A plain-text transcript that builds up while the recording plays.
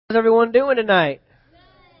How's everyone doing tonight?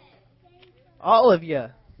 All of you.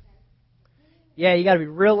 Yeah, you got to be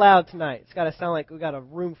real loud tonight. It's got to sound like we got a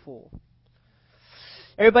room full.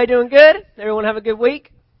 Everybody doing good? Everyone have a good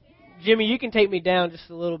week? Jimmy, you can take me down just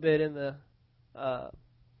a little bit in the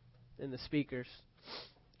speakers.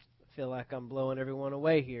 I feel like I'm blowing everyone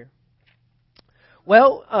away here.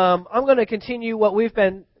 Well, I'm going to continue what we've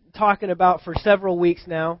been talking about for several weeks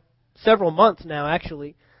now, several months now,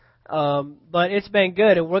 actually. But it's been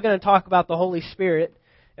good, and we're going to talk about the Holy Spirit.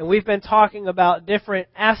 And we've been talking about different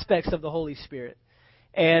aspects of the Holy Spirit.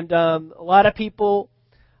 And a lot of people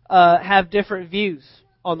have different views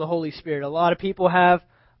on the Holy Spirit. A lot of people have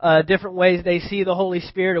different ways they see the Holy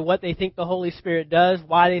Spirit, or what they think the Holy Spirit does,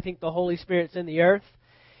 why they think the Holy Spirit's in the earth.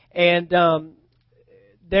 And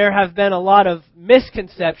there have been a lot of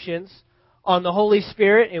misconceptions on the Holy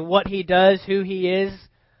Spirit and what He does, who He is,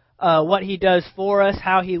 what He does for us,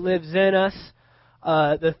 how He lives in us,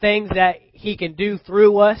 the things that He can do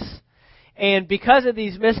through us. And because of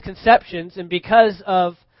these misconceptions and because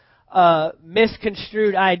of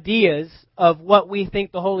misconstrued ideas of what we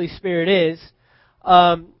think the Holy Spirit is,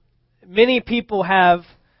 many people have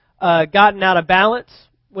gotten out of balance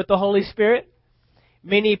with the Holy Spirit.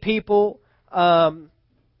 Many people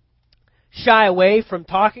shy away from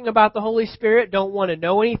talking about the Holy Spirit, don't want to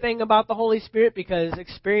know anything about the Holy Spirit because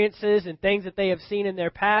experiences and things that they have seen in their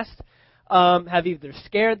past have either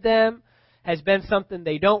scared them, has been something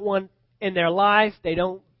they don't want in their life, they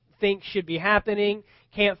don't think should be happening,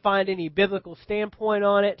 can't find any biblical standpoint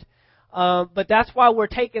on it. But that's why we're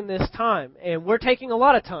taking this time, and we're taking a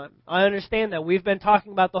lot of time. I understand that. We've been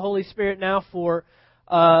talking about the Holy Spirit now for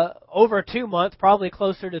over 2 months, probably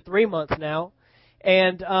closer to 3 months now.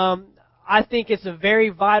 And I think it's a very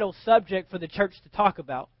vital subject for the church to talk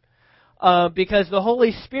about. Because the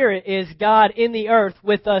Holy Spirit is God in the earth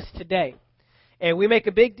with us today. And we make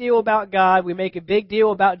a big deal about God. We make a big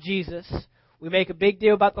deal about Jesus. We make a big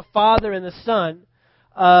deal about the Father and the Son.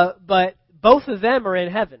 But both of them are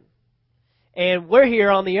in heaven. And we're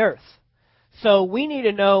here on the earth. So we need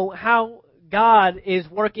to know how God is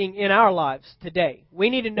working in our lives today. We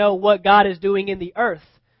need to know what God is doing in the earth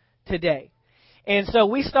today. And so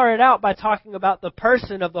we started out by talking about the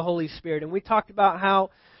person of the Holy Spirit. And we talked about how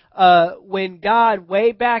when God,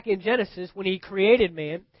 way back in Genesis, when He created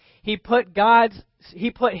man, He put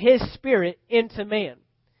His Spirit into man.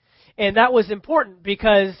 And that was important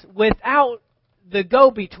because without the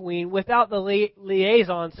go-between, without the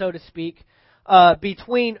liaison, so to speak,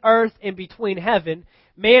 between earth and between heaven,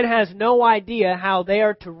 man has no idea how they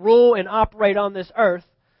are to rule and operate on this earth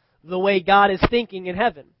the way God is thinking in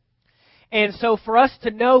heaven. And so for us to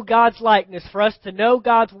know God's likeness, for us to know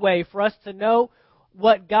God's way, for us to know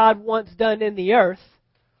what God wants done in the earth,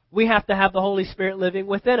 we have to have the Holy Spirit living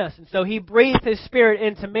within us. And so He breathed His Spirit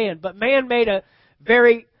into man. But man made a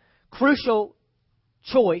very crucial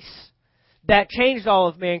choice that changed all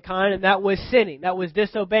of mankind, and that was sinning. That was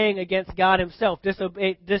disobeying against God Himself,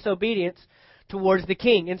 disobedience towards the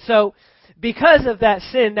King. And so because of that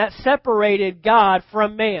sin, that separated God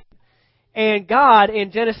from man. And God,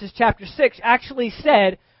 in Genesis chapter 6, actually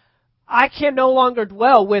said, I can no longer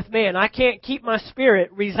dwell with man. I can't keep my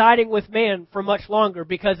Spirit residing with man for much longer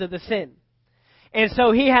because of the sin. And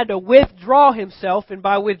so He had to withdraw Himself, and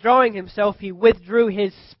by withdrawing Himself, He withdrew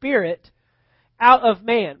His Spirit out of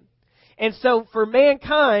man. And so for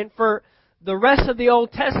mankind, for the rest of the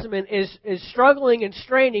Old Testament is struggling and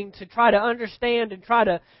straining to try to understand and try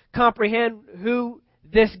to comprehend who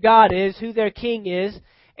this God is, who their King is,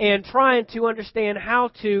 and trying to understand how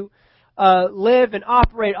to live and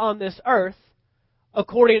operate on this earth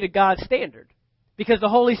according to God's standard. Because the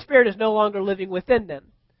Holy Spirit is no longer living within them.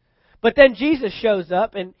 But then Jesus shows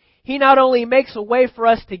up, and He not only makes a way for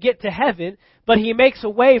us to get to heaven, but He makes a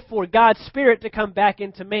way for God's Spirit to come back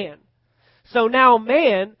into man. So now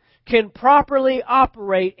man can properly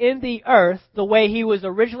operate in the earth the way He was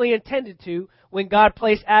originally intended to when God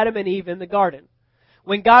placed Adam and Eve in the garden.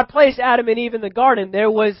 When God placed Adam and Eve in the garden, there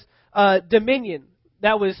was dominion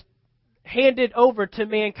that was handed over to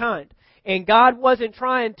mankind. And God wasn't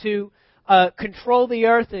trying to control the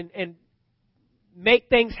earth and make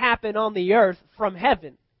things happen on the earth from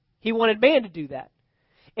heaven. He wanted man to do that.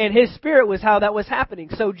 And His Spirit was how that was happening.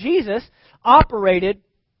 So Jesus operated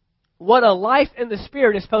what a life in the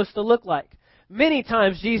Spirit is supposed to look like. Many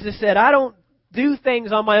times Jesus said, I don't do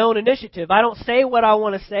things on my own initiative. I don't say what I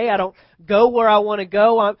want to say. I don't go where I want to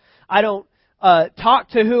go. I don't talk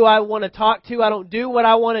to who I want to talk to. I don't do what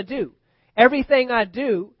I want to do. Everything I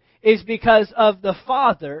do is because of the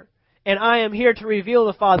Father, and I am here to reveal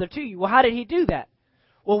the Father to you. Well, how did He do that?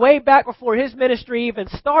 Well, way back before His ministry even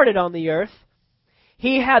started on the earth,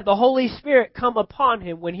 he had the Holy Spirit come upon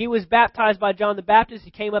him. When he was baptized by John the Baptist, he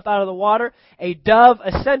came up out of the water. A dove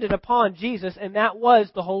ascended upon Jesus, and that was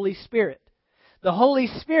the Holy Spirit. The Holy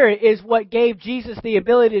Spirit is what gave Jesus the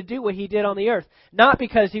ability to do what he did on the earth. Not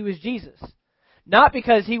because he was Jesus. Not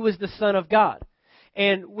because he was the Son of God.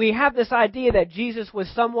 And we have this idea that Jesus was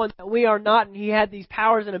someone that we are not, and he had these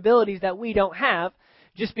powers and abilities that we don't have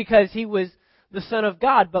just because he was the Son of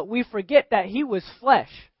God. But we forget that he was flesh.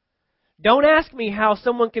 Don't ask me how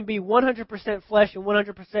someone can be 100% flesh and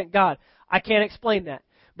 100% God. I can't explain that.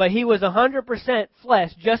 But he was 100%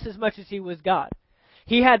 flesh just as much as he was God.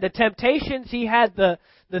 He had the temptations, he had the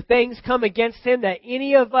things come against him that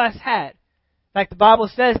any of us had. In fact, the Bible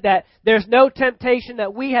says that there's no temptation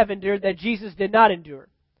that we have endured that Jesus did not endure.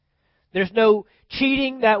 There's no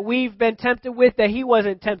cheating that we've been tempted with that he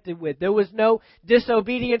wasn't tempted with. There was no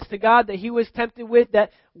disobedience to God that he was tempted with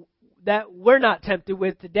that we're not tempted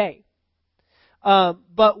with today.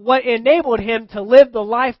 But what enabled him to live the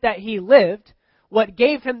life that he lived, what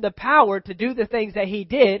gave him the power to do the things that he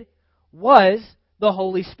did, was the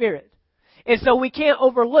Holy Spirit. And so we can't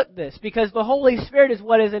overlook this, because the Holy Spirit is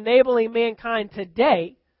what is enabling mankind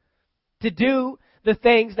today to do the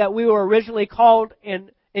things that we were originally called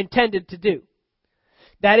and intended to do.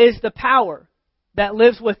 That is the power that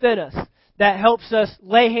lives within us, that helps us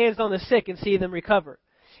lay hands on the sick and see them recover.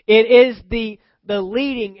 It is the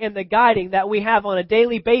leading and the guiding that we have on a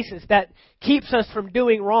daily basis that keeps us from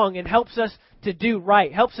doing wrong and helps us to do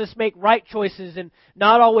right, helps us make right choices and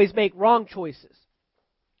not always make wrong choices.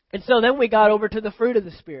 And so then we got over to the fruit of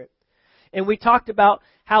the Spirit. And we talked about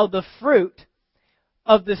how the fruit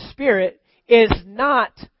of the Spirit is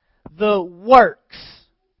not the works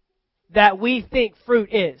that we think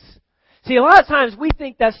fruit is. See, a lot of times we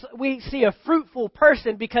think we see a fruitful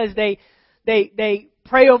person because they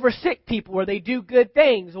pray over sick people, or they do good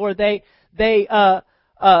things, or they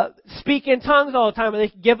speak in tongues all the time, or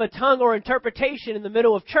they give a tongue or interpretation in the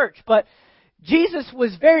middle of church. But Jesus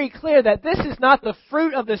was very clear that this is not the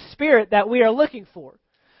fruit of the Spirit that we are looking for.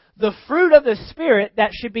 The fruit of the Spirit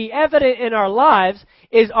that should be evident in our lives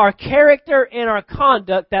is our character and our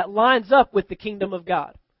conduct that lines up with the kingdom of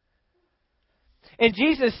God. And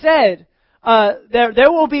Jesus said,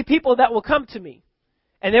 there will be people that will come to me.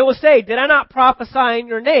 And they will say, did I not prophesy in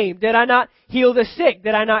your name? Did I not heal the sick?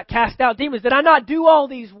 Did I not cast out demons? Did I not do all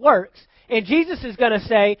these works? And Jesus is going to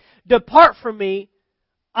say, depart from me,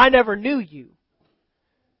 I never knew you.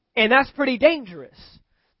 And that's pretty dangerous.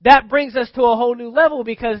 That brings us to a whole new level,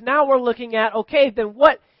 because now we're looking at, okay, then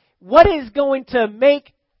what is going to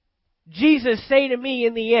make Jesus say to me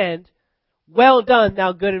in the end, well done,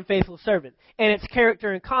 thou good and faithful servant? And it's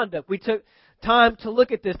character and conduct. We took time to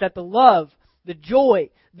look at this, that the love, the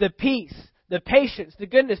joy, the peace, the patience, the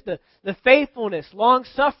goodness, the faithfulness,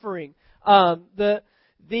 long-suffering, the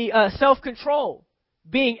self-control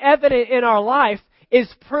being evident in our life is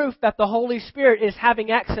proof that the Holy Spirit is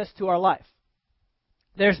having access to our life.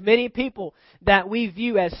 There's many people that we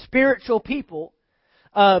view as spiritual people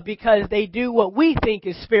because they do what we think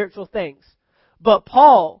is spiritual things. But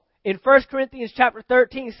Paul, in 1 Corinthians chapter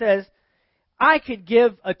 13, says, I could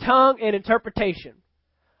give a tongue and interpretation.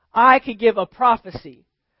 I could give a prophecy.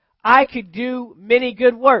 I could do many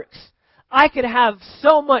good works. I could have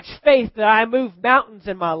so much faith that I move mountains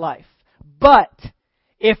in my life. But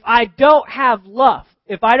if I don't have love,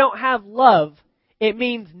 it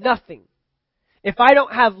means nothing. If I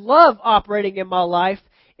don't have love operating in my life,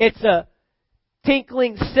 it's a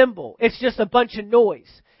tinkling cymbal. It's just a bunch of noise.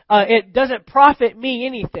 It doesn't profit me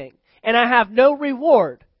anything. And I have no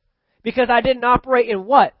reward because I didn't operate in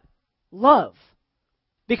what? Love.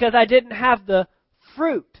 Because I didn't have the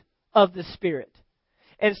fruit of the Spirit.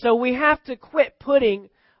 And so we have to quit putting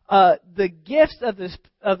the gifts of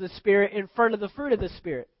the Spirit in front of the fruit of the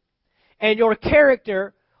Spirit. And your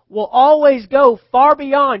character will always go far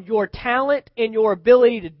beyond your talent and your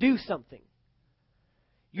ability to do something.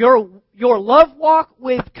 Your love walk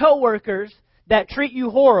with coworkers that treat you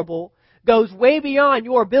horrible goes way beyond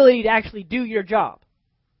your ability to actually do your job.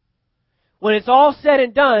 When it's all said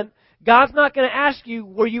and done, God's not going to ask you,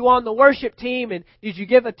 were you on the worship team, and did you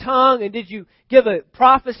give a tongue, and did you give a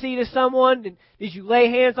prophecy to someone, and did you lay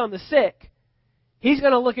hands on the sick? He's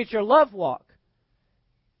going to look at your love walk.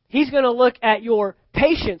 He's going to look at your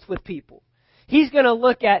patience with people. He's going to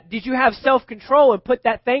look at, did you have self-control and put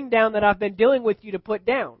that thing down that I've been dealing with you to put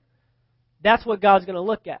down? That's what God's going to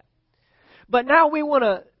look at. But now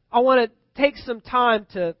I want to take some time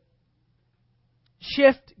to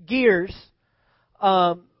shift gears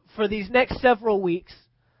for these next several weeks.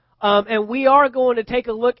 And we are going to take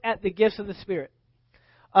a look at the gifts of the Spirit.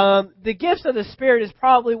 The gifts of the Spirit is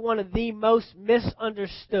probably one of the most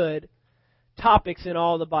misunderstood topics in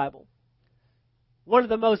all the Bible. One of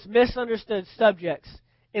the most misunderstood subjects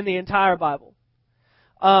in the entire Bible.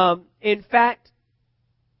 In fact,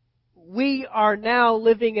 we are now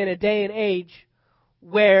living in a day and age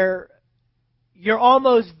where you're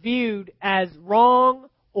almost viewed as wrong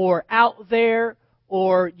or out there,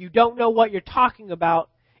 or you don't know what you're talking about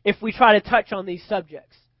if we try to touch on these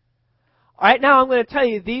subjects. All right, now I'm going to tell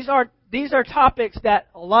you, these are topics that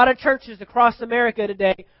a lot of churches across America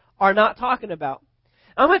today are not talking about.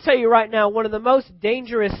 I'm going to tell you right now, one of the most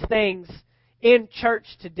dangerous things in church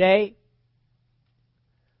today,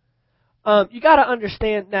 you got to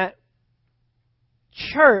understand that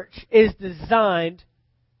church is designed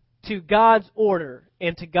to God's order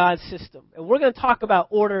and to God's system. And we're going to talk about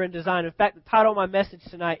order and design. In fact, the title of my message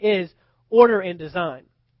tonight is Order and Design.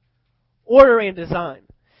 Order and Design.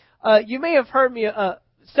 You may have heard me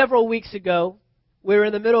several weeks ago. We were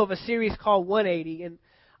in the middle of a series called 180, and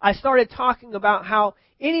I started talking about how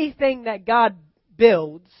anything that God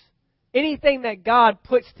builds, anything that God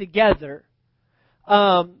puts together,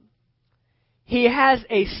 He has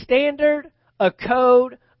a standard, a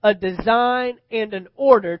code, a design, and an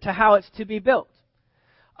order to how it's to be built.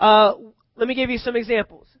 Let me give you some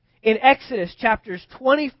examples. In Exodus chapters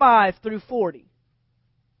 25 through 40,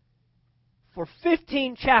 for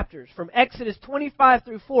 15 chapters, from Exodus 25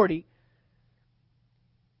 through 40,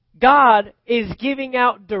 God is giving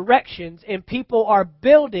out directions and people are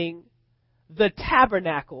building the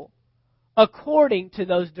tabernacle according to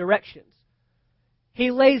those directions.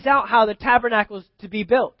 He lays out how the tabernacle is to be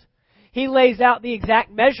built. He lays out the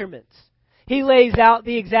exact measurements. He lays out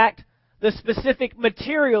the specific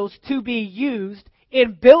materials to be used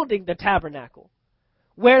in building the tabernacle.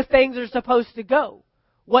 Where things are supposed to go.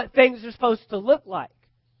 What things are supposed to look like.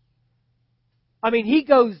 I mean, He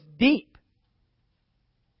goes deep.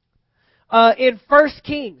 In 1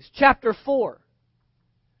 Kings chapter 4.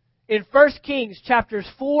 In 1 Kings chapters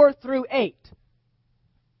 4 through 8.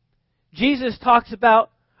 Jesus talks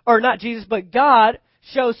about, or not Jesus, but God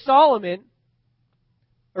shows Solomon,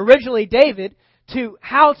 originally David, to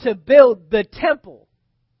how to build the temple.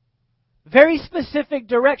 Very specific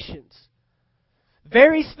directions.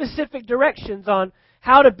 Very specific directions on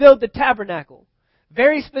how to build the tabernacle.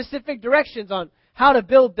 Very specific directions on how to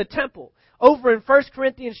build the temple. Over in 1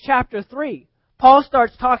 Corinthians chapter 3, Paul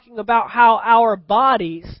starts talking about how our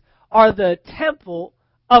bodies are the temple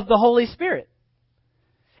of the Holy Spirit.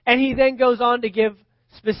 And he then goes on to give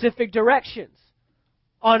specific directions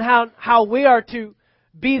on how we are to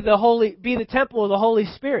be the temple of the Holy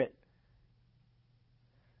Spirit.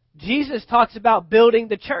 Jesus talks about building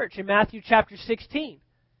the church in Matthew chapter 16.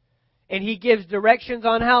 And He gives directions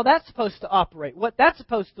on how that's supposed to operate, what that's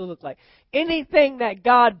supposed to look like. Anything that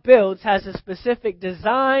God builds has a specific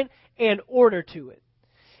design and order to it.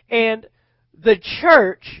 And the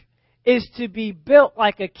church is to be built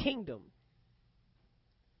like a kingdom.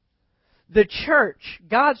 The church,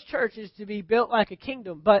 God's church, is to be built like a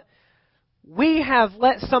kingdom. But we have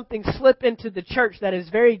let something slip into the church that is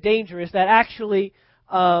very dangerous, that actually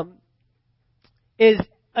is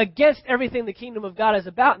against everything the kingdom of God is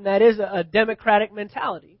about, and that is a democratic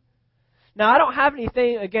mentality. Now, I don't have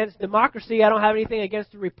anything against democracy. I don't have anything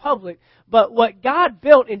against the republic. But what God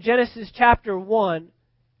built in Genesis chapter 1,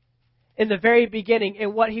 in the very beginning,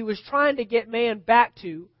 and what He was trying to get man back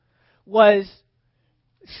to, was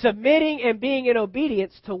submitting and being in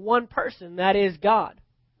obedience to one person, that is God.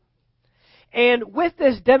 And with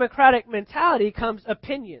this democratic mentality comes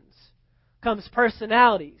opinions, comes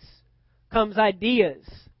personalities, comes ideas.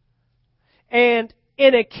 And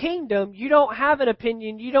in a kingdom, you don't have an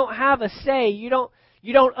opinion, you don't have a say, you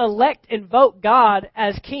don't elect and vote God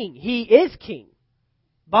as king. He is king.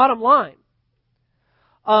 Bottom line.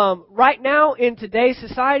 Right now in today's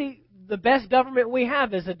society, the best government we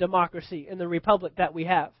have is a democracy in the republic that we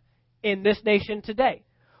have in this nation today.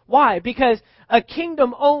 Why? Because a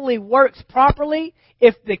kingdom only works properly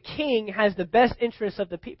if the king has the best interests of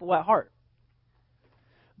the people at heart.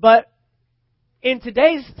 But in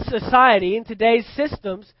today's society, in today's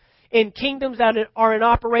systems, in kingdoms that are in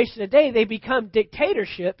operation today, they become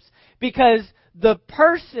dictatorships because the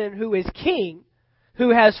person who is king, who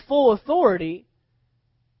has full authority,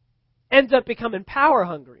 ends up becoming power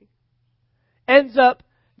hungry. Ends up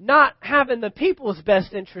not having the people's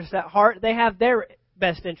best interests at heart. They have their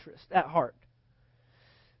best interests at heart.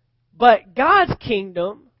 But God's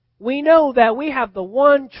kingdom, we know that we have the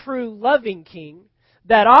one true loving king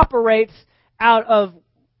that operates out of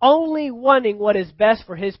only wanting what is best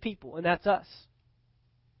for His people, and that's us.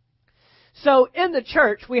 So in the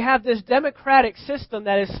church, we have this democratic system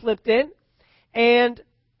that has slipped in, and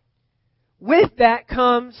with that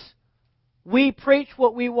comes, we preach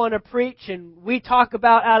what we want to preach, and we talk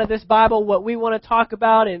about out of this Bible what we want to talk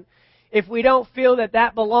about, and if we don't feel that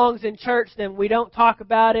that belongs in church, then we don't talk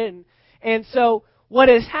about it. And so what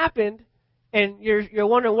has happened, and you're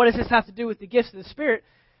wondering, what does this have to do with the gifts of the Spirit?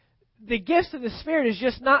 The gifts of the Spirit is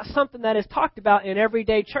just not something that is talked about in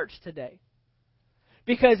everyday church today.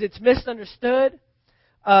 Because it's misunderstood,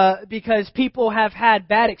 because people have had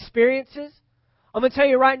bad experiences. I'm going to tell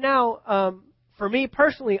you right now, for me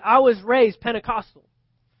personally, I was raised Pentecostal.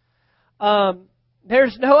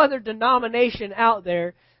 There's no other denomination out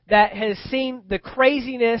there that has seen the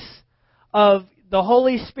craziness of the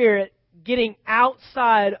Holy Spirit getting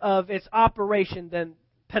outside of its operation than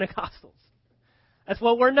Pentecostals. That's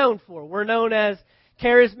what we're known for. We're known as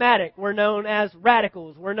charismatic. We're known as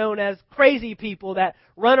radicals. We're known as crazy people that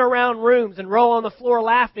run around rooms and roll on the floor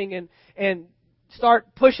laughing and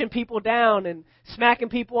start pushing people down and smacking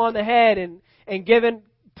people on the head and giving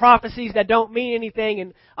prophecies that don't mean anything.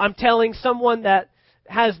 And I'm telling someone that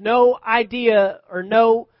has no idea or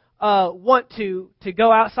no want to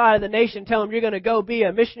go outside of the nation, tell them you're going to go be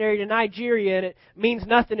a missionary to Nigeria, and it means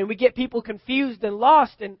nothing. And we get people confused and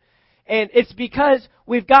lost, and it's because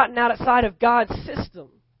we've gotten outside of God's system.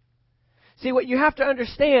 See, what you have to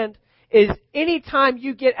understand is anytime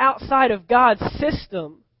you get outside of God's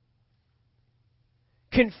system,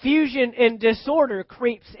 confusion and disorder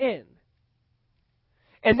creeps in.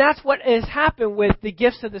 And that's what has happened with the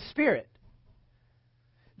gifts of the Spirit.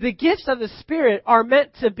 The gifts of the Spirit are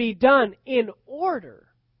meant to be done in order.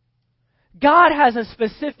 God has a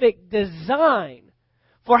specific design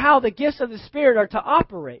for how the gifts of the Spirit are to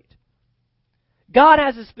operate. God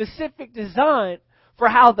has a specific design for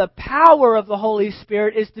how the power of the Holy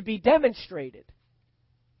Spirit is to be demonstrated.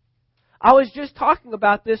 I was just talking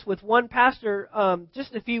about this with one pastor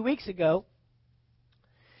just a few weeks ago.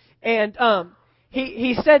 And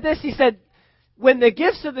he said this. He said, when the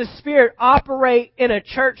gifts of the Spirit operate in a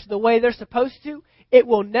church the way they're supposed to, it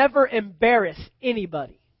will never embarrass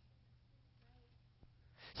anybody.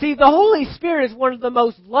 See, the Holy Spirit is one of the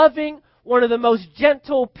most loving, one of the most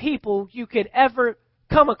gentle people you could ever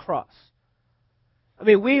come across. I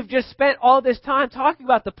mean, we've just spent all this time talking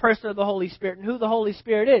about the person of the Holy Spirit and who the Holy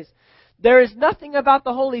Spirit is. There is nothing about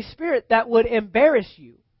the Holy Spirit that would embarrass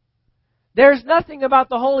you. There's nothing about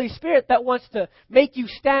the Holy Spirit that wants to make you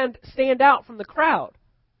stand out from the crowd.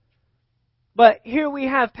 But here we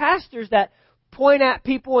have pastors that point at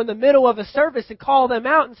people in the middle of a service and call them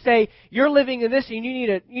out and say, you're living in this and you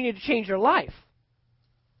need to change your life.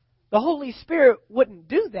 The Holy Spirit wouldn't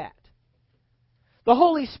do that. The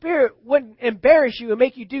Holy Spirit wouldn't embarrass you and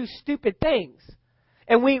make you do stupid things.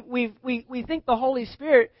 And we think the Holy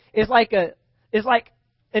Spirit is like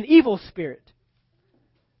an evil spirit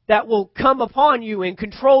that will come upon you and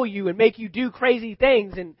control you and make you do crazy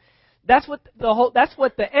things. And that's what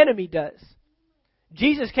the enemy does.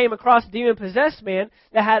 Jesus came across a demon-possessed man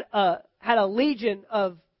that had a legion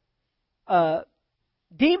of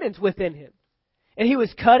demons within him. And he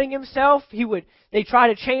was cutting himself. They try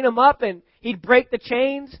to chain him up and he'd break the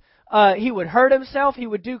chains. He would hurt himself. He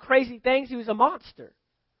would do crazy things. He was a monster.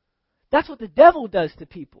 That's what the devil does to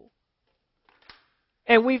people.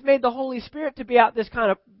 And we've made the Holy Spirit to be this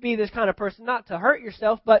kind of person, not to hurt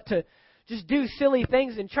yourself, but to just do silly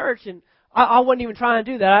things in church. And I wasn't even trying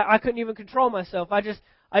to do that. I couldn't even control myself. I just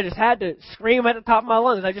had to scream at the top of my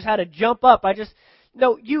lungs. I just had to jump up.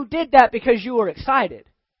 No, you did that because you were excited.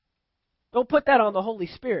 Don't put that on the Holy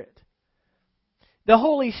Spirit. The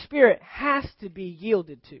Holy Spirit has to be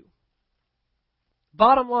yielded to.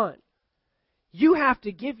 Bottom line, you have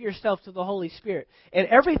to give yourself to the Holy Spirit. And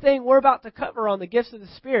everything we're about to cover on the gifts of the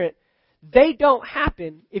Spirit, they don't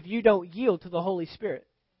happen if you don't yield to the Holy Spirit.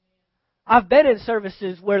 I've been in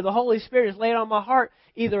services where the Holy Spirit is laid on my heart,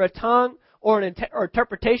 either a tongue or an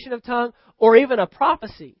interpretation of tongue or even a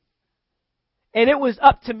prophecy. And it was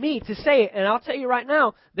up to me to say it. And I'll tell you right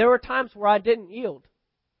now, there were times where I didn't yield.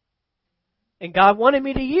 And God wanted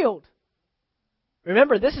me to yield.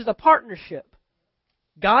 Remember, this is a partnership.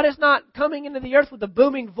 God is not coming into the earth with a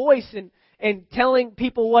booming voice and telling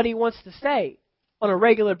people what He wants to say on a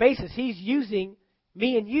regular basis. He's using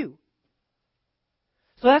me and you.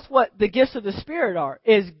 So that's what the gifts of the Spirit are,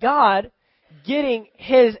 is God getting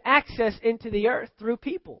His access into the earth through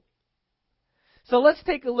people. So let's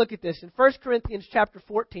take a look at this in 1 Corinthians chapter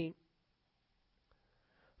 14.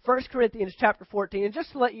 1 Corinthians chapter 14. And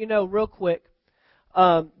just to let you know real quick,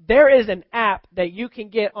 there is an app that you can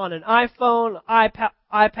get on an iPhone, iPad,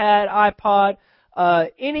 iPod,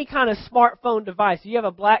 any kind of smartphone device, you have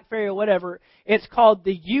a BlackBerry or whatever, it's called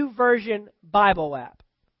the YouVersion Bible app.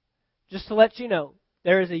 Just to let you know,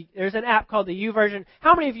 there's an app called the YouVersion.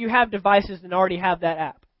 How many of you have devices and already have that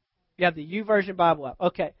app? You have the YouVersion Bible app.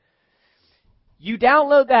 Okay. You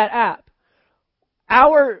download that app.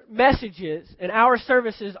 Our messages and our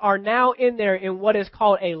services are now in there in what is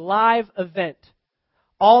called a live event.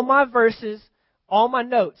 All my verses, all my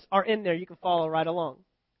notes are in there. You can follow right along.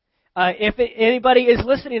 If anybody is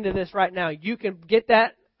listening to this right now, you can get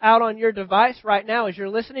that out on your device right now as you're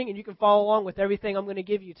listening, and you can follow along with everything I'm going to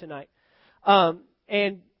give you tonight.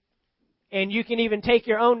 And you can even take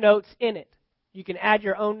your own notes in it. You can add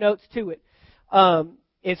your own notes to it.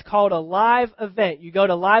 It's called a live event. You go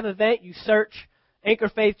to live event, you search Anchor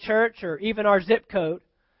Faith Church or even our zip code,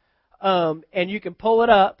 and you can pull it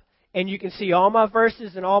up, and you can see all my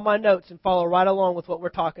verses and all my notes and follow right along with what we're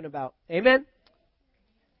talking about. Amen?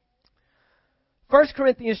 1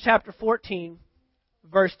 Corinthians chapter 14,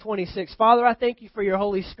 verse 26. Father, I thank you for your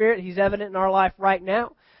Holy Spirit. He's evident in our life right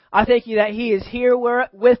now. I thank you that He is here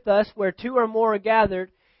with us where two or more are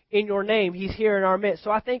gathered in your name. He's here in our midst.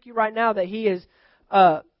 So I thank you right now that He is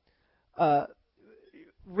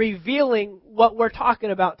revealing what we're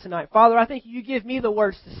talking about tonight. Father, I think you give me the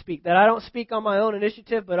words to speak, that I don't speak on my own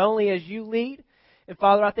initiative, but only as you lead. And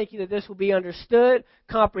Father, I thank you that this will be understood,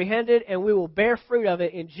 comprehended, and we will bear fruit of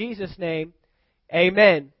it in Jesus' name.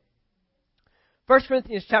 Amen. 1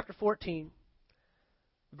 Corinthians chapter 14,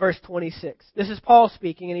 verse 26. This is Paul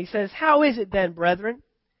speaking, and he says, "How is it then, brethren,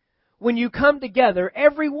 when you come together,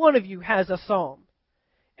 every one of you has a psalm.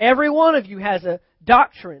 Every one of you has a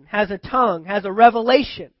doctrine, has a tongue, has a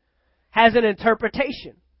revelation, has an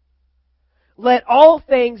interpretation. Let all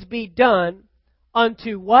things be done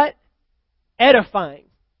unto what? Edifying.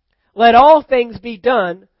 Let all things be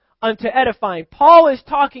done unto edifying." Paul is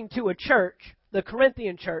talking to a church, the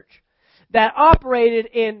Corinthian church, that operated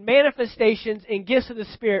in manifestations and gifts of the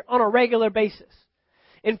Spirit on a regular basis.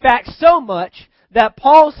 In fact, so much that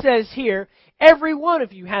Paul says here, every one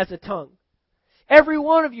of you has a tongue. Every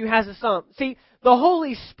one of you has a psalm. See, the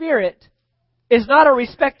Holy Spirit is not a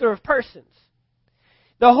respecter of persons.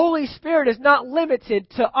 The Holy Spirit is not limited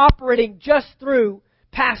to operating just through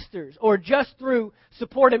pastors or just through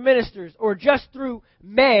supported ministers or just through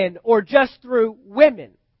men or just through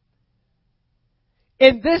women.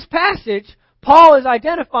 In this passage, Paul is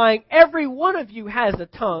identifying every one of you has a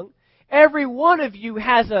tongue. Every one of you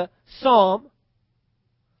has a psalm.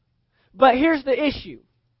 But here's the issue.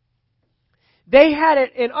 They had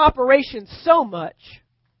it in operation so much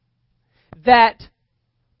that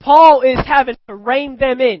Paul is having to rein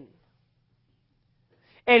them in.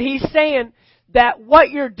 And he's saying that what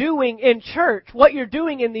you're doing in church, what you're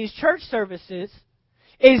doing in these church services,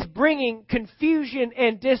 is bringing confusion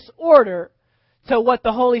and disorder to what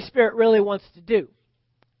the Holy Spirit really wants to do.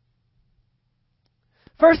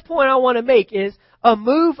 First point I want to make is a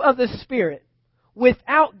move of the Spirit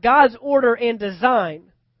without God's order and design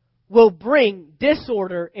will bring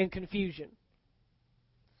disorder and confusion.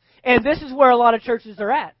 And this is where a lot of churches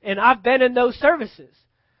are at. And I've been in those services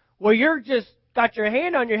where you're just got your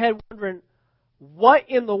hand on your head wondering, what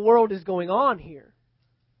in the world is going on here?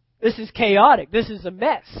 This is chaotic. This is a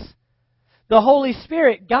mess. The Holy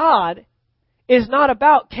Spirit, God, is not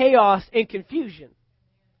about chaos and confusion.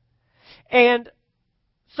 And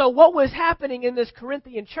so what was happening in this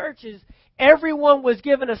Corinthian church is everyone was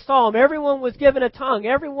given a psalm, everyone was given a tongue,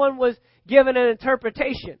 everyone was given an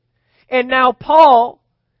interpretation. And now Paul,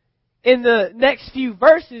 in the next few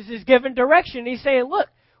verses, is given direction. He's saying, look,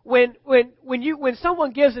 when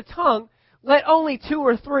someone gives a tongue, let only 2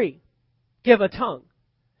 or 3 give a tongue.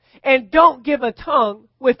 And don't give a tongue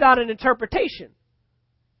without an interpretation.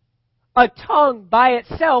 A tongue by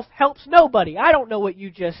itself helps nobody. I don't know what you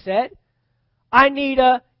just said. I need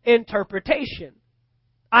an interpretation.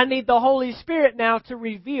 I need the Holy Spirit now to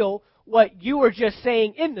reveal what you were just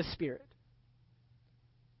saying in the Spirit.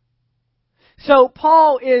 So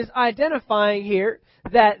Paul is identifying here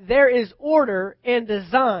that there is order and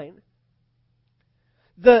design.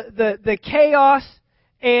 The chaos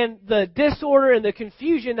and the disorder and the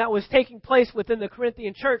confusion that was taking place within the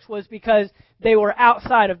Corinthian church was because they were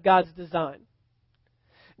outside of God's design.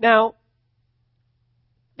 Now,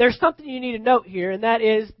 there's something you need to note here, and that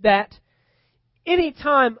is that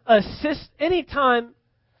anytime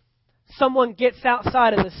someone gets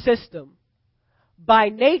outside of the system, by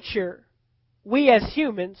nature, we as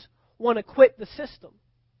humans want to quit the system.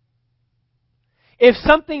 If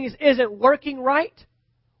something isn't working right,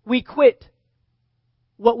 we quit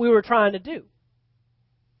what we were trying to do.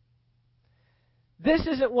 This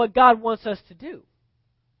isn't what God wants us to do.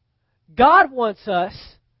 God wants us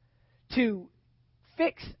to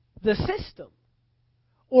fix the system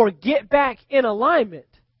or get back in alignment.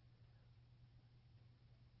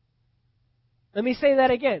 Let me say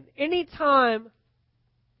that again. Anytime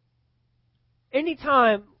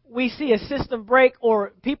we see a system break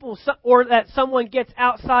or that someone gets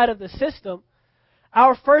outside of the system,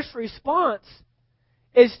 our first response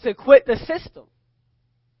is to quit the system.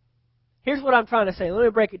 Here's what I'm trying to say. Let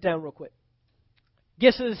me break it down real quick.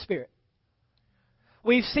 Gifts of the Spirit.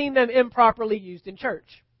 We've seen them improperly used in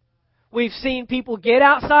church. We've seen people get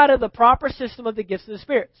outside of the proper system of the gifts of the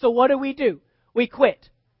Spirit. So what do? We quit.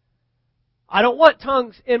 I don't want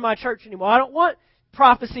tongues in my church anymore. I don't want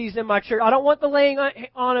prophecies in my church. I don't want the laying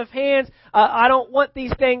on of hands. I don't want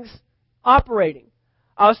these things operating.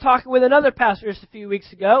 I was talking with another pastor just a few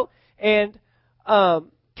weeks ago and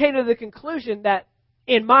came to the conclusion that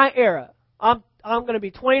in my era, I'm going to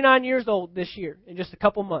be 29 years old this year in just a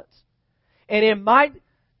couple months. And in my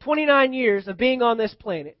 29 years of being on this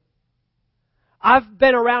planet, I've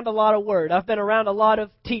been around a lot of word. I've been around a lot of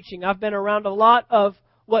teaching. I've been around a lot of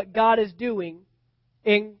what God is doing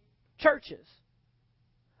in churches.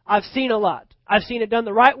 I've seen a lot. I've seen it done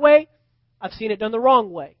the right way. I've seen it done the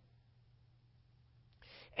wrong way.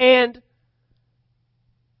 And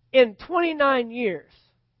in 29 years,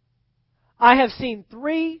 I have seen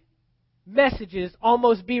 3 messages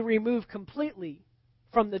almost be removed completely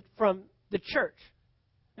from the church.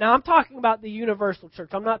 Now, I'm talking about the universal church.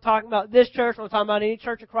 I'm not talking about this church. I'm talking about any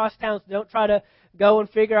church across town. So don't try to go and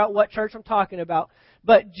figure out what church I'm talking about.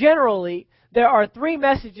 But generally, there are 3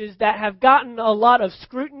 messages that have gotten a lot of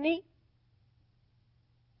scrutiny.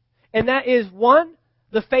 And that is 1,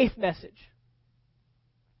 the faith message.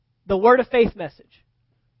 The word of faith message.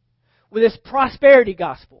 With this prosperity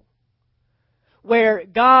gospel. Where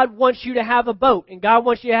God wants you to have a boat, and God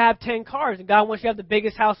wants you to have 10 cars, and God wants you to have the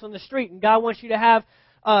biggest house on the street, and God wants you to have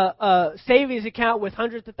a savings account with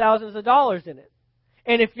hundreds of thousands of dollars in it.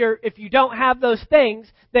 And if you don't have those things,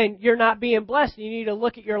 then you're not being blessed. You need to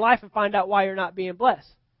look at your life and find out why you're not being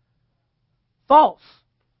blessed. False.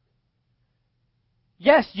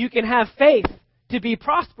 Yes, you can have faith to be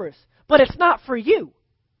prosperous, but it's not for you.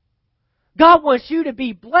 God wants you to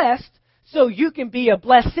be blessed so you can be a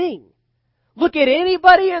blessing. Look at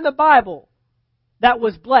anybody in the Bible that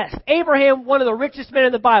was blessed. Abraham, one of the richest men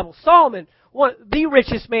in the Bible. Solomon, the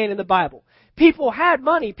richest man in the Bible. People had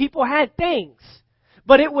money. People had things.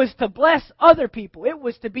 But it was to bless other people. It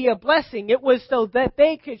was to be a blessing. It was so that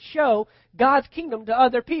they could show God's kingdom to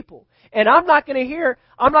other people. And I'm not going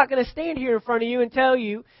to stand here in front of you and tell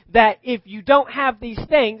you that if you don't have these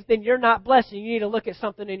things, then you're not blessed and you need to look at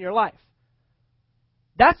something in your life.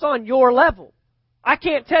 That's on your level. I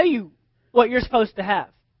can't tell you what you're supposed to have.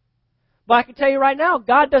 But I can tell you right now,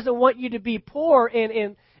 God doesn't want you to be poor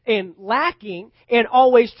and lacking and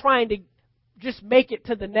always trying to just make it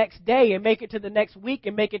to the next day and make it to the next week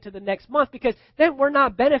and make it to the next month, because then we're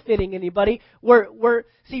not benefiting anybody.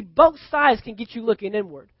 See, both sides can get you looking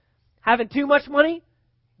inward. Having too much money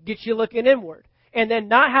gets you looking inward. And then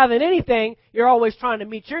not having anything, you're always trying to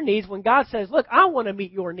meet your needs when God says, look, I want to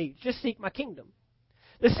meet your needs. Just seek my kingdom.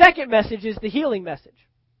 The second message is the healing message.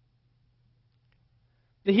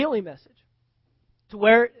 The healing message. To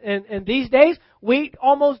where, and these days, we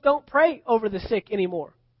almost don't pray over the sick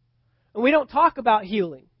anymore. And we don't talk about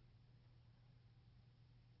healing.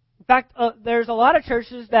 In fact, there's a lot of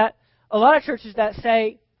churches that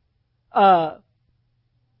say that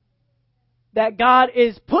God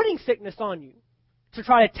is putting sickness on you to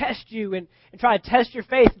try to test you and try to test your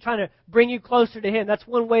faith and trying to bring you closer to Him. That's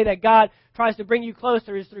one way that God tries to bring you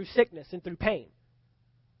closer, is through sickness and through pain.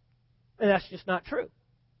 And that's just not true.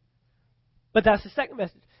 But that's the second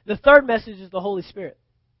message. The third message is the Holy Spirit.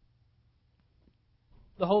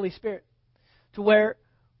 The Holy Spirit. To where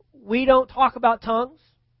we don't talk about tongues.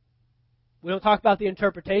 We don't talk about the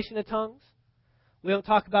interpretation of tongues. We don't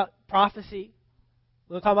talk about prophecy.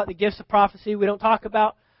 We don't talk about the gifts of prophecy. We don't talk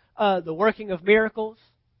about the working of miracles.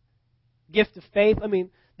 Gift of faith. I mean,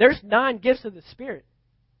 there's 9 gifts of the Spirit.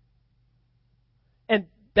 And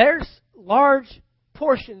there's large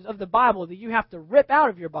portions of the Bible that you have to rip out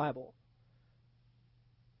of your Bible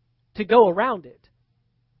to go around it,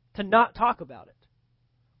 to not talk about it.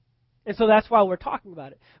 And so that's why we're talking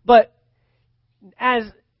about it. But as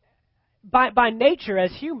by nature,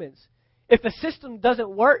 as humans, if a system doesn't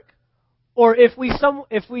work, or if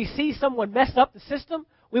we see someone mess up the system,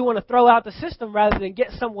 we want to throw out the system rather than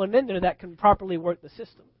get someone in there that can properly work the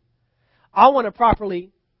system. I want to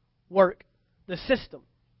properly work the system.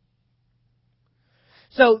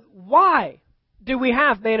 So why do we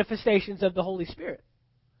have manifestations of the Holy Spirit?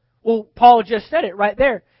 Well, Paul just said it right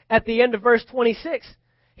there. at the end of verse 26,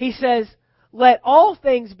 he says, let all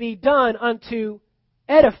things be done unto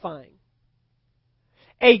edifying.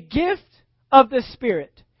 A gift of the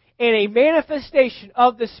Spirit and a manifestation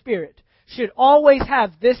of the Spirit should always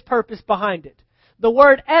have this purpose behind it. The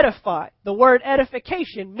word edify, the word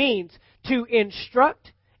edification means to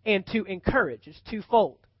instruct and to encourage. It's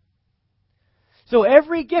twofold. So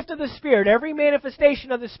every gift of the Spirit, every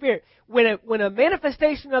manifestation of the Spirit, when a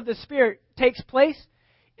manifestation of the Spirit takes place,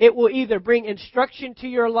 it will either bring instruction to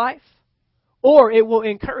your life or it will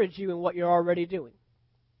encourage you in what you're already doing.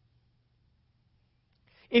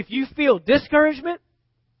 If you feel discouragement,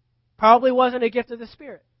 probably wasn't a gift of the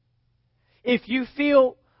Spirit. If you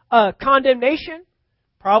feel condemnation,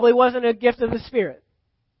 probably wasn't a gift of the Spirit.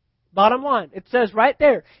 Bottom line, it says right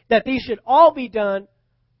there that these should all be done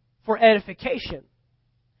for edification,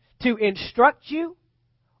 to instruct you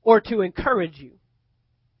or to encourage you.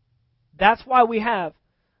 That's why we have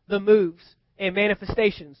the moves and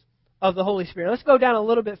manifestations of the Holy Spirit. Let's go down a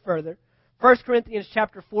little bit further. 1 Corinthians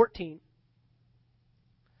chapter 14.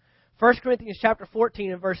 1 Corinthians chapter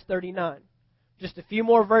 14 and verse 39. Just a few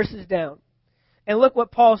more verses down. And look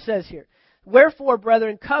what Paul says here. Wherefore,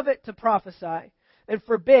 brethren, covet to prophesy, and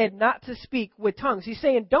forbid not to speak with tongues. He's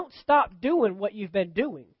saying, don't stop doing what you've been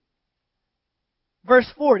doing. Verse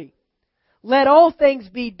 40. Let all things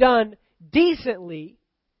be done decently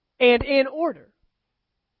and in order.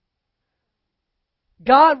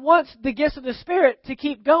 God wants the gifts of the Spirit to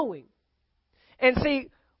keep going. And see,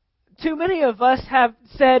 too many of us have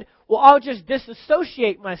said, well, I'll just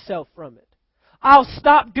disassociate myself from it. I'll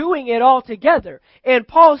stop doing it altogether. And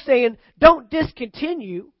Paul's saying, don't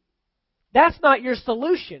discontinue. That's not your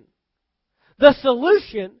solution. The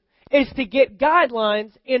solution is to get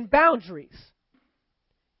guidelines and boundaries.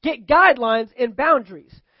 Get guidelines and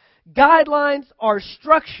boundaries. Guidelines are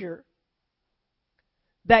structure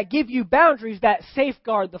that give you boundaries that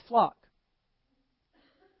safeguard the flock.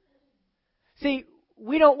 See,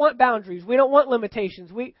 we don't want boundaries. We don't want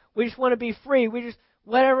limitations. We just want to be free. We just,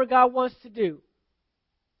 whatever God wants to do.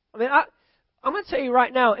 I mean, I'm going to tell you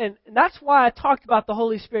right now, and that's why I talked about the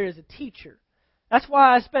Holy Spirit as a teacher. That's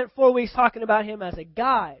why I spent 4 weeks talking about Him as a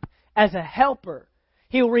guide, as a helper.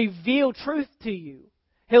 He'll reveal truth to you.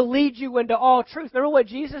 He'll lead you into all truth. Remember what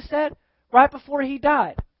Jesus said right before He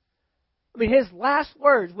died? I mean, His last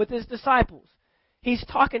words with His disciples. He's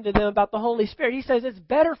talking to them about the Holy Spirit. He says, it's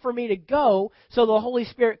better for me to go so the Holy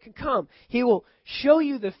Spirit can come. He will show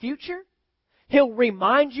you the future. He'll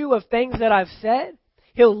remind you of things that I've said.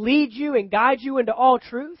 He'll lead you and guide you into all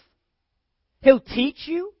truth. He'll teach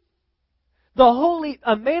you.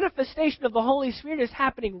 A manifestation of the Holy Spirit is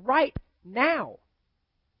happening right now.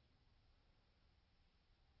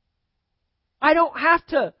 I don't have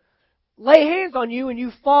to lay hands on you and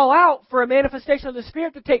you fall out for a manifestation of the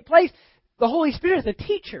Spirit to take place. The Holy Spirit is a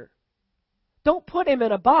teacher. Don't put Him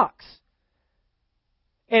in a box.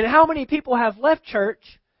 And how many people have left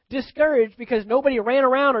church discouraged because nobody ran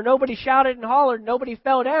around or nobody shouted and hollered, nobody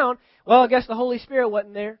fell down? Well, I guess the Holy Spirit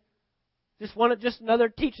wasn't there. Just another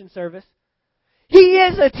teaching service. He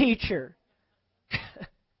is a teacher.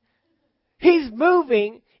 He's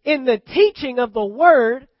moving in the teaching of the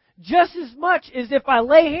Word just as much as if I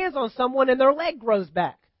lay hands on someone and their leg grows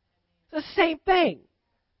back. It's the same thing.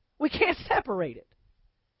 We can't separate it.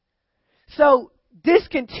 So,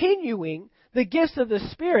 discontinuing the gifts of the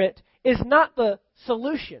Spirit is not the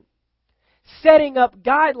solution. Setting up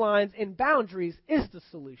guidelines and boundaries is the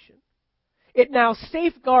solution. It now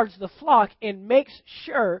safeguards the flock and makes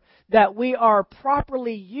sure that we are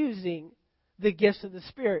properly using the gifts of the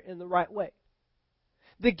Spirit in the right way.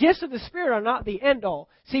 The gifts of the Spirit are not the end all.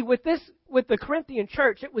 See, with the Corinthian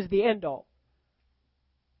church, it was the end all.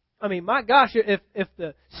 I mean, my gosh, if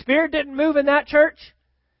the Spirit didn't move in that church,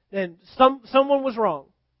 then someone was wrong.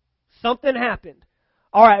 Something happened.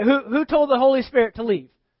 All right, who told the Holy Spirit to leave?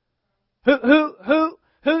 Who's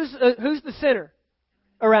the sinner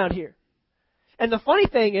around here? And the funny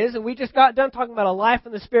thing is, and we just got done talking about a life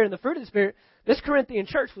in the Spirit and the fruit of the Spirit, this Corinthian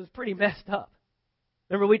church was pretty messed up.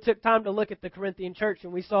 Remember, we took time to look at the Corinthian church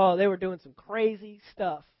and we saw they were doing some crazy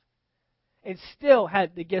stuff and still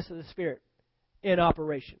had the gifts of the Spirit in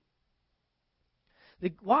operation.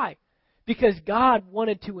 Why? Because God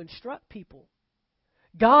wanted to instruct people.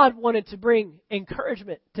 God wanted to bring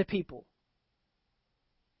encouragement to people.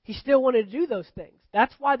 He still wanted to do those things.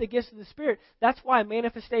 That's why the gifts of the Spirit, that's why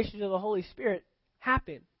manifestations of the Holy Spirit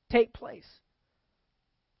happen, take place.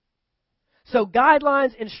 So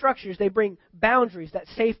guidelines and structures, they bring boundaries that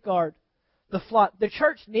safeguard the flock. The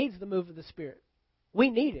church needs the move of the Spirit. We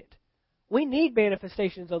need it. We need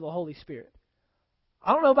manifestations of the Holy Spirit.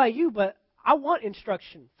 I don't know about you, but I want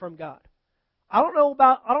instruction from God. I don't know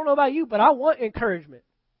about you, but I want encouragement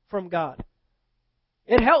from God.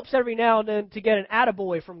 It helps every now and then to get an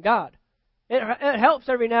attaboy from God. It helps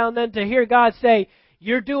every now and then to hear God say,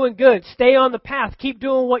 you're doing good. Stay on the path. Keep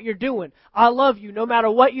doing what you're doing. I love you. No matter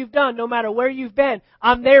what you've done, no matter where you've been,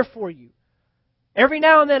 I'm there for you. Every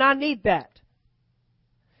now and then I need that.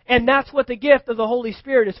 And that's what the gift of the Holy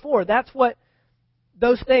Spirit is for. That's what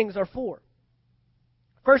those things are for.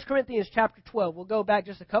 1 Corinthians chapter 12. We'll go back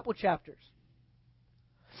just a couple chapters.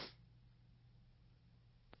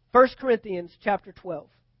 1 Corinthians chapter 12.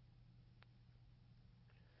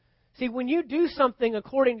 See, when you do something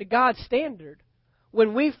according to God's standard,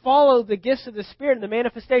 when we follow the gifts of the Spirit and the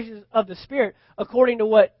manifestations of the Spirit according to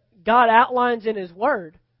what God outlines in His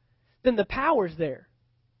Word, then the power's there.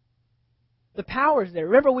 The power's there.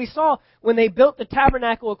 Remember, we saw when they built the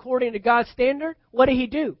tabernacle according to God's standard, what did He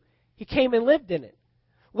do? He came and lived in it.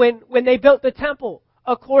 When they built the temple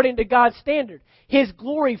according to God's standard, His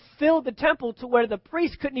glory filled the temple to where the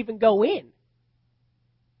priest couldn't even go in.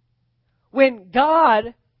 When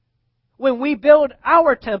we build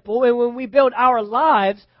our temple and when we build our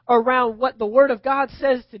lives around what the Word of God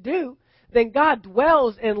says to do, then God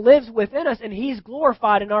dwells and lives within us and He's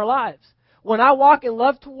glorified in our lives. When I walk in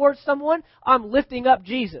love towards someone, I'm lifting up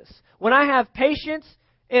Jesus. When I have patience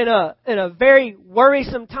in a very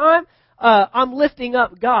worrisome time, I'm lifting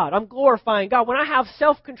up God. I'm glorifying God. When I have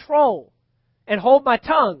self-control and hold my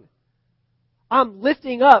tongue, I'm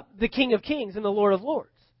lifting up the King of Kings and the Lord of Lords.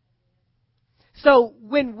 So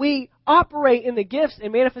when we operate in the gifts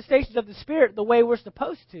and manifestations of the Spirit the way we're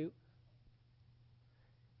supposed to,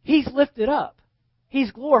 He's lifted up.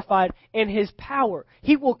 He's glorified in His power.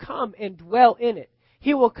 He will come and dwell in it.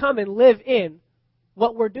 He will come and live in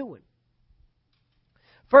what we're doing.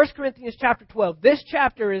 1 Corinthians chapter 12. This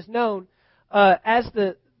chapter is known as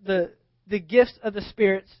the gifts of the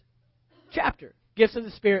Spirit's chapter. Gifts of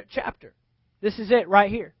the Spirit chapter. This is it right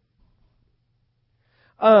here.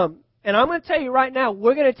 And I'm going to tell you right now,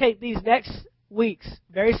 we're going to take these next weeks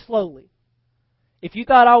very slowly. If you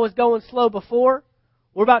thought I was going slow before,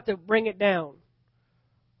 we're about to bring it down.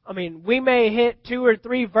 I mean, we may hit 2 or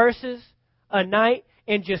 3 verses a night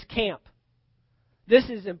and just camp. This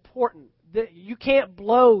is important. You can't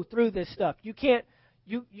blow through this stuff. You can't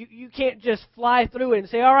just fly through it and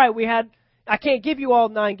say, all right, I can't give you all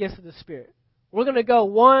 9 gifts of the Spirit. We're going to go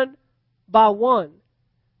one by one.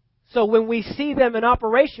 So when we see them in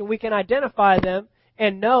operation, we can identify them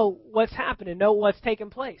and know what's happening, know what's taking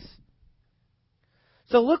place.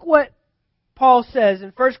 So look what Paul says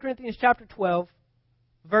in 1 Corinthians chapter 12,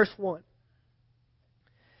 verse 1.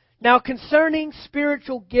 Now concerning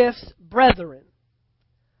spiritual gifts, brethren,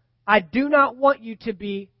 I do not want you to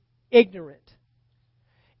be ignorant.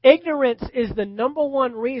 Ignorance is the number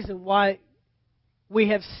one reason why we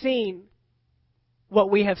have seen what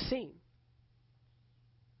we have seen.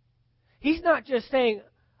 He's not just saying,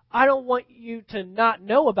 I don't want you to not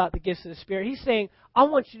know about the gifts of the Spirit. He's saying, I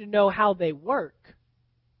want you to know how they work.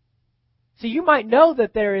 So you might know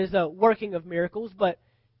that there is a working of miracles, but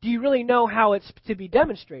do you really know how it's to be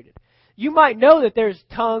demonstrated? You might know that there's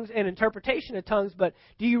tongues and interpretation of tongues, but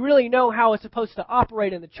do you really know how it's supposed to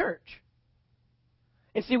operate in the church?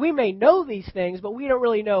 And see, we may know these things, but we don't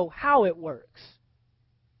really know how it works.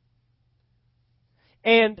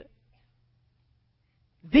 And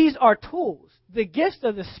these are tools. The gifts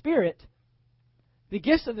of the Spirit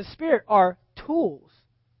are tools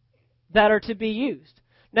that are to be used.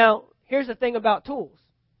 Now, here's the thing about tools.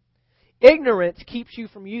 Ignorance keeps you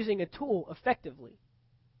from using a tool effectively.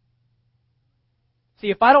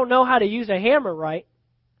 See, if I don't know how to use a hammer right,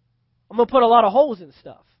 I'm going to put a lot of holes in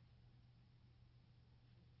stuff.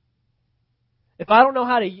 If I don't know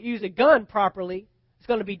how to use a gun properly, it's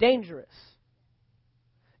going to be dangerous.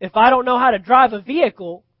 If I don't know how to drive a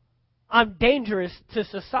vehicle, I'm dangerous to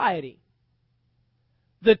society.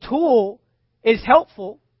 The tool is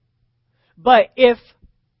helpful, but if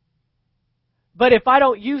I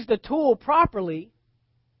don't use the tool properly,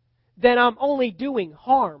 then I'm only doing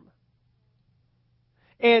harm.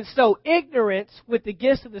 And so ignorance with the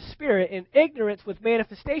gifts of the Spirit and ignorance with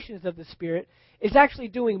manifestations of the Spirit is actually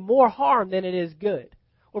doing more harm than it is good.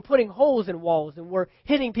 We're putting holes in walls, and we're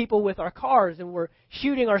hitting people with our cars, and we're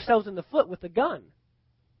shooting ourselves in the foot with a gun.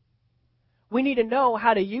 We need to know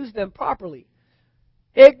how to use them properly.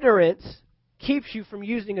 Ignorance keeps you from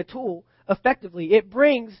using a tool effectively. It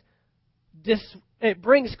brings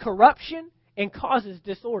corruption and causes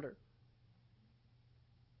disorder.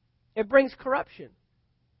 It brings corruption.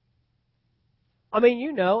 I mean,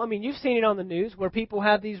 you've seen it on the news where people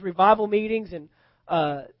have these revival meetings and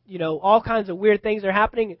all kinds of weird things are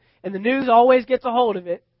happening, and the news always gets a hold of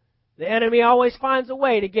it. The enemy always finds a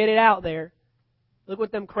way to get it out there. Look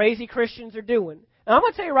what them crazy Christians are doing. And I'm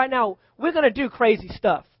going to tell you right now, we're going to do crazy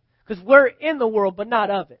stuff because we're in the world, but not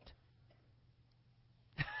of it.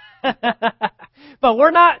 But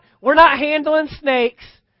we're not handling snakes.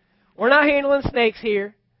 We're not handling snakes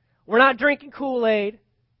here. We're not drinking Kool-Aid.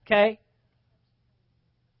 Okay?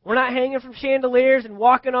 We're not hanging from chandeliers and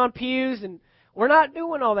walking on pews, and we're not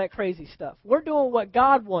doing all that crazy stuff. We're doing what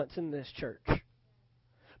God wants in this church.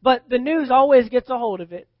 But the news always gets a hold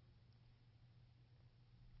of it.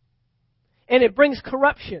 And it brings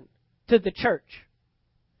corruption to the church.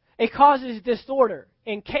 It causes disorder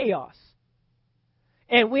and chaos.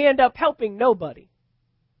 And we end up helping nobody.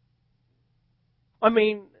 I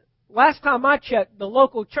mean, last time I checked, the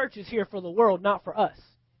local church is here for the world, not for us.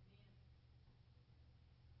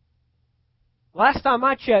 Last time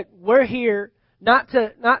I checked, we're here not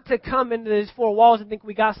to come into these four walls and think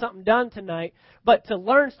we got something done tonight, but to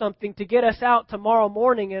learn something to get us out tomorrow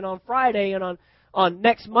morning and on Friday and on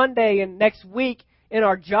next Monday and next week in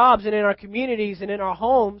our jobs and in our communities and in our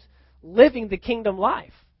homes, living the kingdom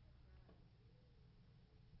life.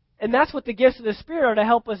 And that's what the gifts of the Spirit are to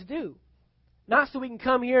help us do. Not so we can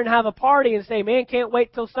come here and have a party and say, man, can't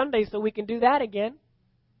wait till Sunday so we can do that again.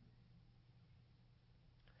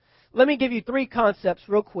 Let me give you 3 concepts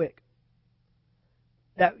real quick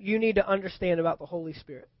that you need to understand about the Holy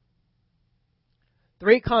Spirit.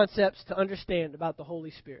 3 concepts to understand about the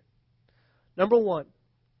Holy Spirit. Number 1,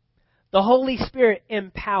 the Holy Spirit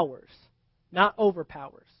empowers, not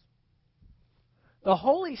overpowers. The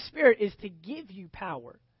Holy Spirit is to give you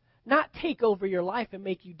power, not take over your life and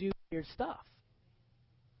make you do weird stuff.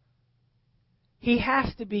 He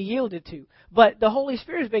has to be yielded to. But the Holy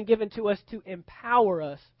Spirit has been given to us to empower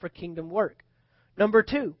us for kingdom work. Number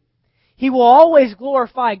 2, He will always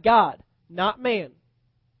glorify God, not man.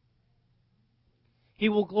 He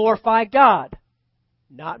will glorify God,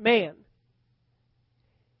 not man.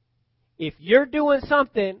 If you're doing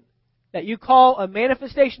something that you call a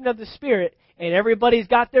manifestation of the Spirit and everybody's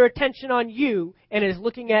got their attention on you and is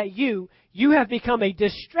looking at you, you have become a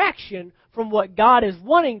distraction from what God is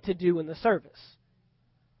wanting to do in the service.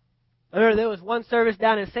 I remember there was one service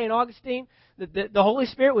down in St. Augustine that the Holy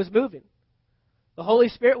Spirit was moving. The Holy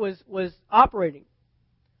Spirit was operating.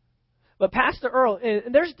 But Pastor Earl,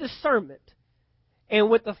 and there's discernment. And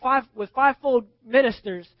with fivefold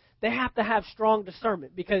ministers, they have to have strong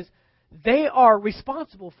discernment because they are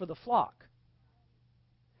responsible for the flock.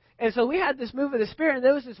 And so we had this move of the Spirit, and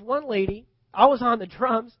there was this one lady, I was on the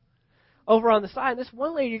drums over on the side, and this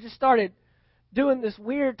one lady just started doing this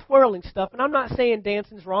weird twirling stuff. And I'm not saying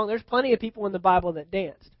dancing's wrong. There's plenty of people in the Bible that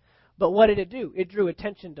danced. But what did it do? It drew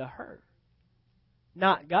attention to her,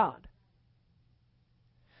 not God.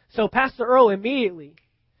 So Pastor Earl immediately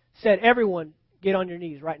said, everyone, get on your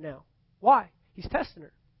knees right now. Why? He's testing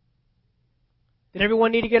her. Did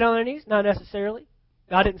everyone need to get on their knees? Not necessarily.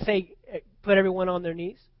 God didn't say put everyone on their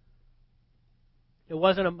knees. It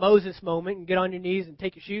wasn't a Moses moment and get on your knees and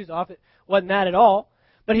take your shoes off. It wasn't that at all.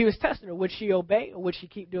 But he was testing her. Would she obey or would she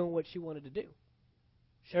keep doing what she wanted to do?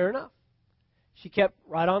 Sure enough, she kept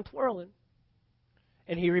right on twirling.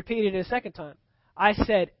 And he repeated it a second time. I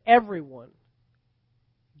said, everyone,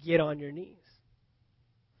 get on your knees.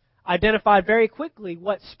 Identified very quickly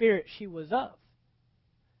what spirit she was of.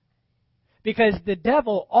 Because the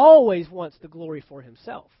devil always wants the glory for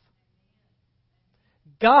himself.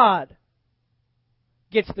 God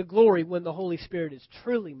gets the glory when the Holy Spirit is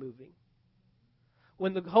truly moving.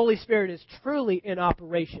 When the Holy Spirit is truly in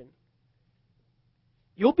operation.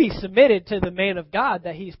 You'll be submitted to the man of God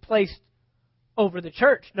that He's placed over the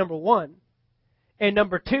church, number 1. And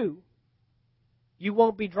number 2, you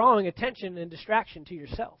won't be drawing attention and distraction to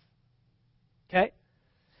yourself. Okay?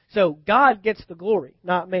 So God gets the glory,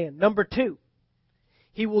 not man. Number 2,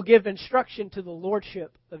 He will give instruction to the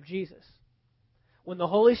lordship of Jesus. When the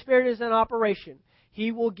Holy Spirit is in operation,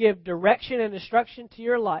 He will give direction and instruction to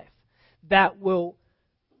your life that will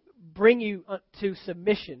bring you to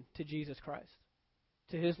submission to Jesus Christ,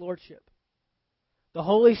 to His lordship. The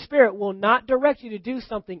Holy Spirit will not direct you to do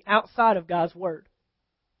something outside of God's Word.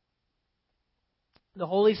 The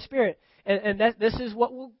Holy Spirit, and this is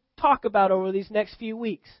what we'll talk about over these next few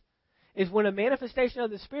weeks, is when a manifestation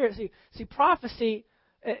of the Spirit, see prophecy,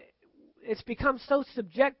 it's become so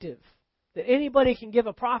subjective that anybody can give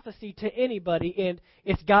a prophecy to anybody and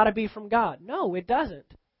it's got to be from God. No, it doesn't.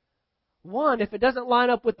 1, if it doesn't line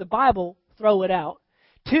up with the Bible, throw it out.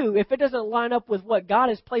 2, if it doesn't line up with what God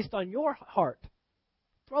has placed on your heart,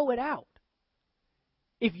 throw it out.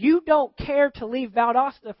 If you don't care to leave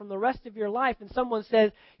Valdosta from the rest of your life and someone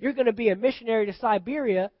says you're going to be a missionary to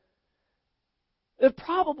Siberia, they're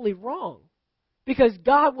probably wrong. Because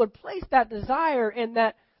God would place that desire and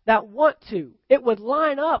that want to. It would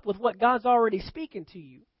line up with what God's already speaking to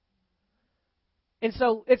you. And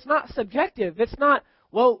so it's not subjective. It's not,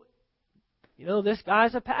 well, this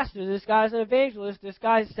guy's a pastor, this guy's an evangelist, this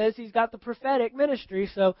guy says he's got the prophetic ministry,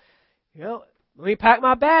 so, let me pack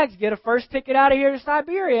my bags, get a first ticket out of here to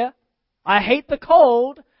Siberia. I hate the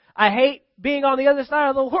cold. I hate being on the other side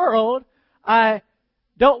of the world. I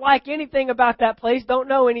don't like anything about that place, don't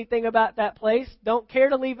know anything about that place, don't care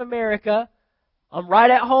to leave America. I'm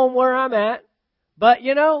right at home where I'm at. But,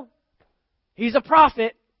 he's a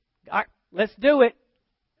prophet. Let's do it.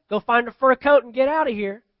 Go find a fur coat and get out of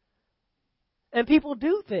here. And people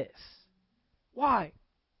do this. Why?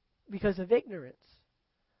 Because of ignorance.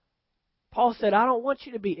 Paul said, I don't want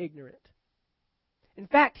you to be ignorant. In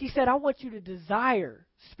fact, he said, I want you to desire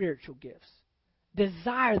spiritual gifts.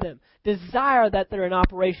 Desire them. Desire that they're in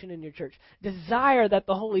operation in your church. Desire that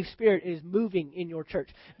the Holy Spirit is moving in your church.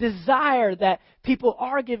 Desire that people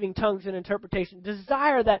are giving tongues and interpretation.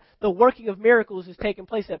 Desire that the working of miracles is taking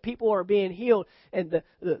place, that people are being healed, and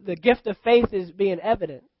the gift of faith is being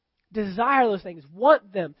evident. Desire those things.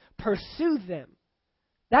 Want them. Pursue them.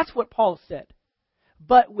 That's what Paul said.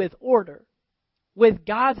 But with order. With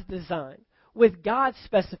God's design. With God's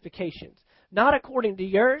specifications. Not according to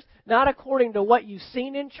yours. Not according to what you've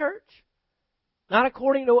seen in church. Not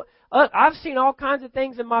according to... I've seen all kinds of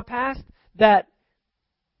things in my past that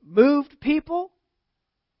moved people.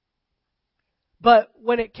 But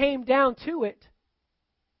when it came down to it,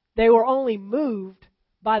 they were only moved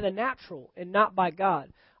by the natural and not by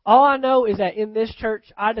God. All I know is that in this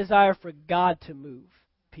church, I desire for God to move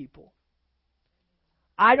people.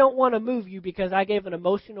 I don't want to move you because I gave an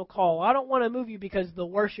emotional call. I don't want to move you because the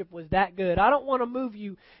worship was that good. I don't want to move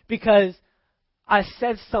you because I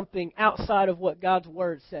said something outside of what God's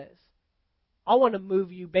Word says. I want to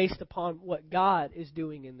move you based upon what God is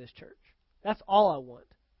doing in this church. That's all I want.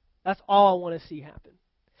 That's all I want to see happen.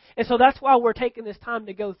 And so that's why we're taking this time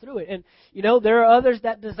to go through it. And, there are others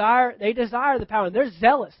that desire the power, and they're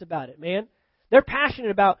zealous about it, man. They're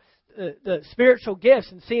passionate about the spiritual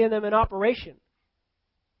gifts and seeing them in operation.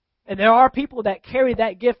 And there are people that carry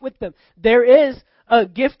that gift with them. There is a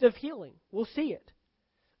gift of healing. We'll see it.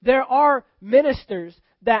 There are ministers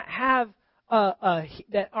that have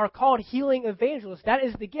that are called healing evangelists. That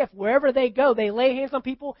is the gift. Wherever they go, they lay hands on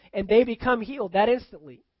people and they become healed that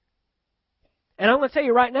instantly. And I'm going to tell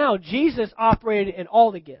you right now, Jesus operated in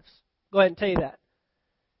all the gifts. Go ahead and tell you that.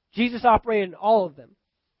 Jesus operated in all of them.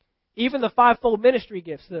 Even the fivefold ministry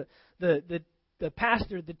gifts, the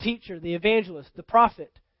pastor, the teacher, the evangelist, the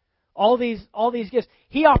prophet, all these gifts.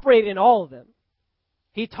 He operated in all of them.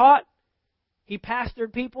 He taught, he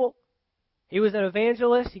pastored people, he was an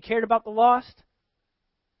evangelist, he cared about the lost,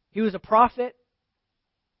 he was a prophet.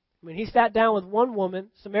 I mean, he sat down with one woman,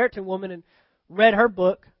 Samaritan woman, and read her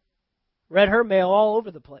book. Read her mail all over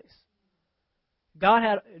the place.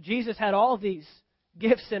 Jesus had all these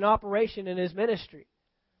gifts in operation in His ministry.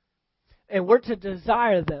 And we're to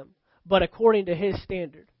desire them, but according to His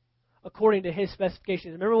standard. According to His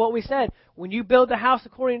specifications. Remember what we said? When you build the house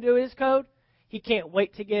according to His code, He can't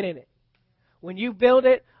wait to get in it. When you build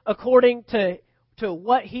it according to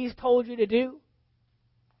what He's told you to do,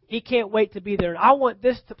 He can't wait to be there. And I want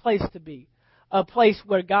this place to be a place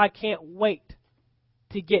where God can't wait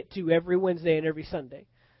to get to every Wednesday and every Sunday.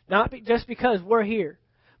 Not just because we're here,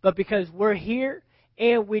 but because we're here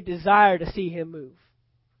and we desire to see Him move.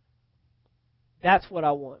 That's what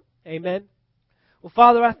I want. Amen? Well,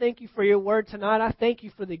 Father, I thank You for Your Word tonight. I thank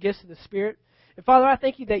You for the gifts of the Spirit. And Father, I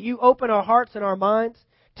thank You that You open our hearts and our minds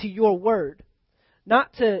to Your Word.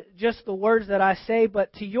 Not to just the words that I say,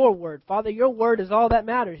 but to Your Word. Father, Your Word is all that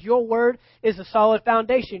matters. Your Word is a solid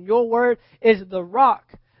foundation. Your Word is the rock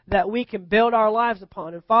that we can build our lives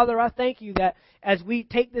upon. And Father, I thank You that as we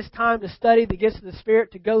take this time to study the gifts of the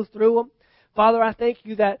Spirit, to go through them, Father, I thank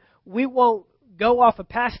You that we won't go off of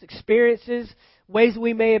past experiences, ways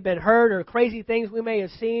we may have been hurt, or crazy things we may have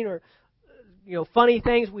seen, or funny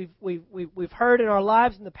things we've heard in our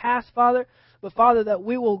lives in the past, Father. But Father, that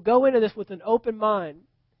we will go into this with an open mind,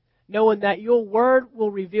 knowing that Your Word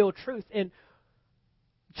will reveal truth, and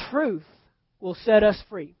truth will set us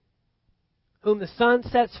free. Whom the Son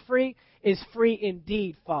sets free is free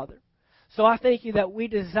indeed, Father. So I thank You that we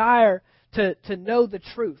desire to know the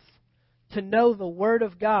truth, to know the Word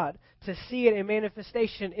of God, to see it in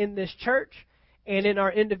manifestation in this church and in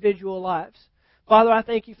our individual lives. Father, I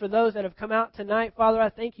thank You for those that have come out tonight. Father, I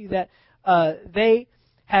thank You that they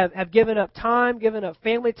have given up time, given up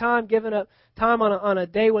family time, given up time on a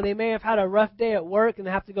day when they may have had a rough day at work and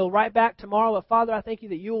have to go right back tomorrow. But Father, I thank you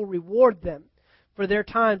that you will reward them for their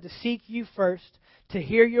time to seek you first, to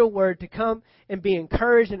hear your word, to come and be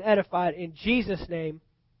encouraged and edified. In Jesus' name,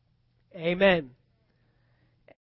 amen.